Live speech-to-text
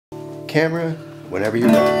camera whenever you're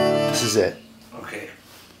ready. This is it. Okay.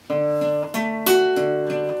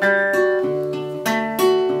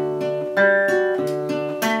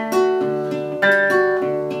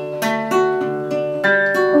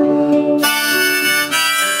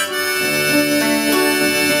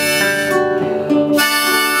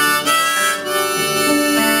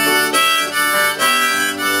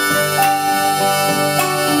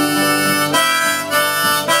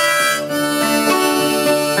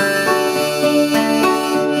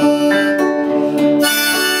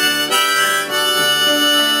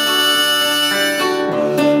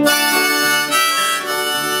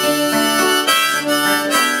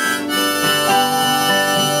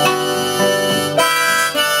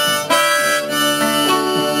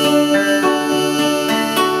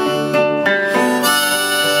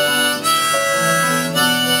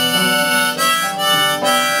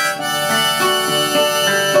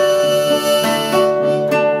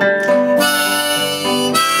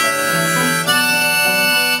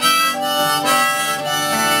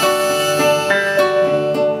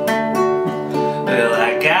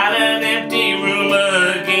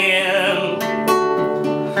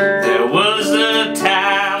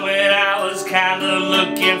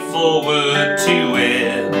 Looking forward to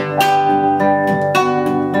it.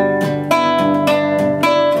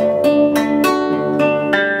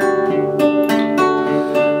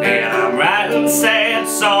 And I'm writing sad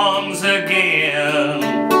songs again.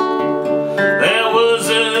 There was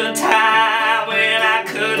a time when I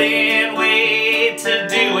couldn't wait to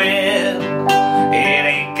do it. It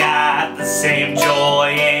ain't got the same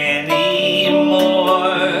joy anymore.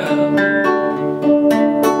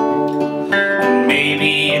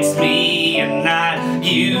 Maybe it's me and not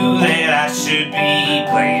you that I should be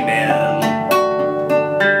blaming.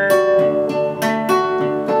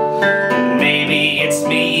 Maybe it's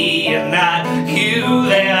me and not you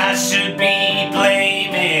that I should be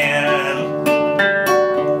blaming.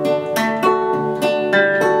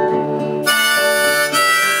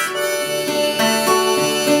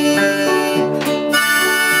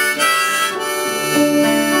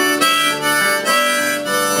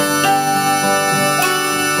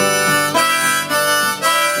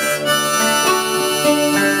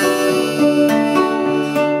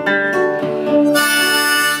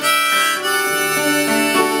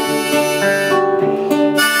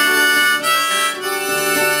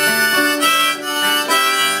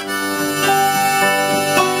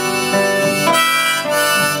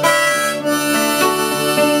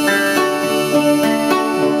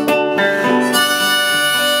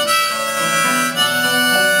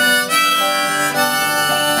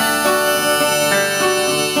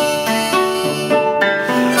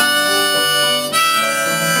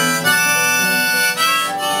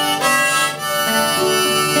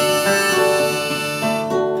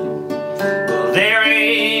 There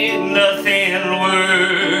ain't nothing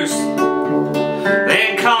worse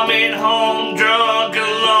than coming home drunk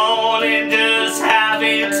alone and just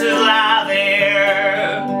having to lie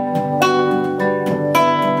there.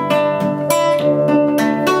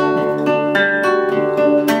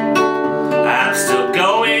 I'm still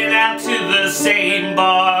going out to the same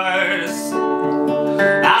bars.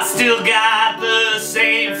 I still got the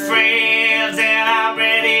same friends and I'm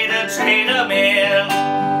ready to trade them in.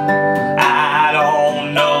 I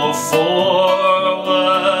don't know for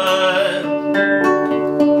what.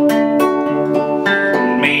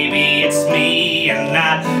 Maybe it's me and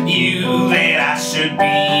not you that I should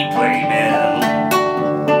be blaming.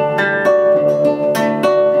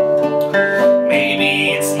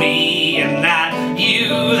 Maybe it's me and not you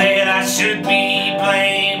that I should be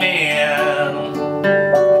blaming.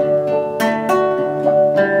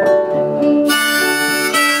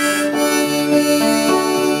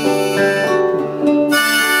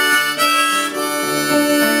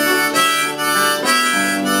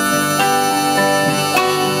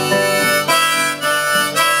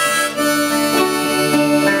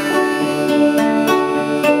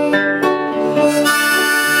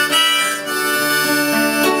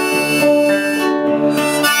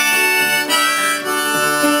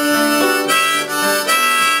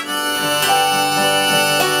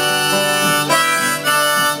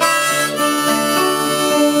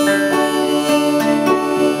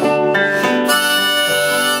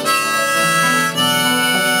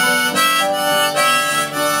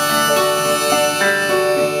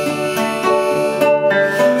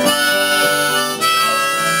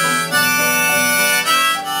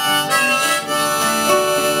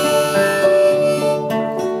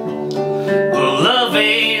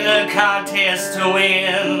 Contest to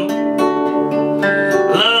win.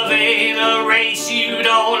 Love ain't a race, you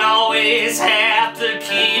don't always have to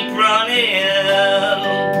keep running.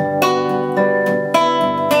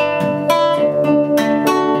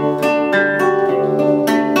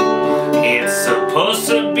 It's supposed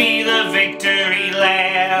to be the victory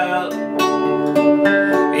lap.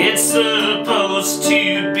 It's supposed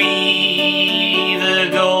to be the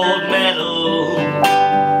gold medal.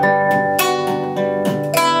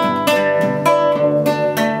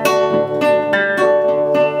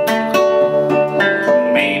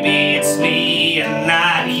 Maybe it's me and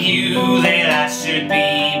not you that I should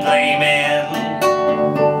be blaming.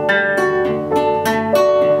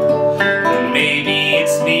 Maybe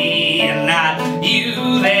it's me and not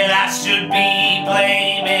you that I should be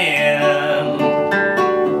blaming.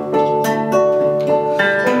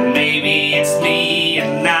 Maybe it's me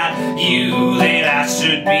and not you that I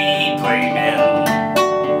should be blaming.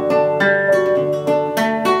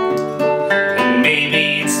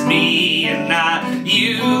 Maybe it's me and not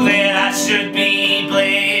you that I should be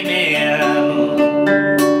blaming.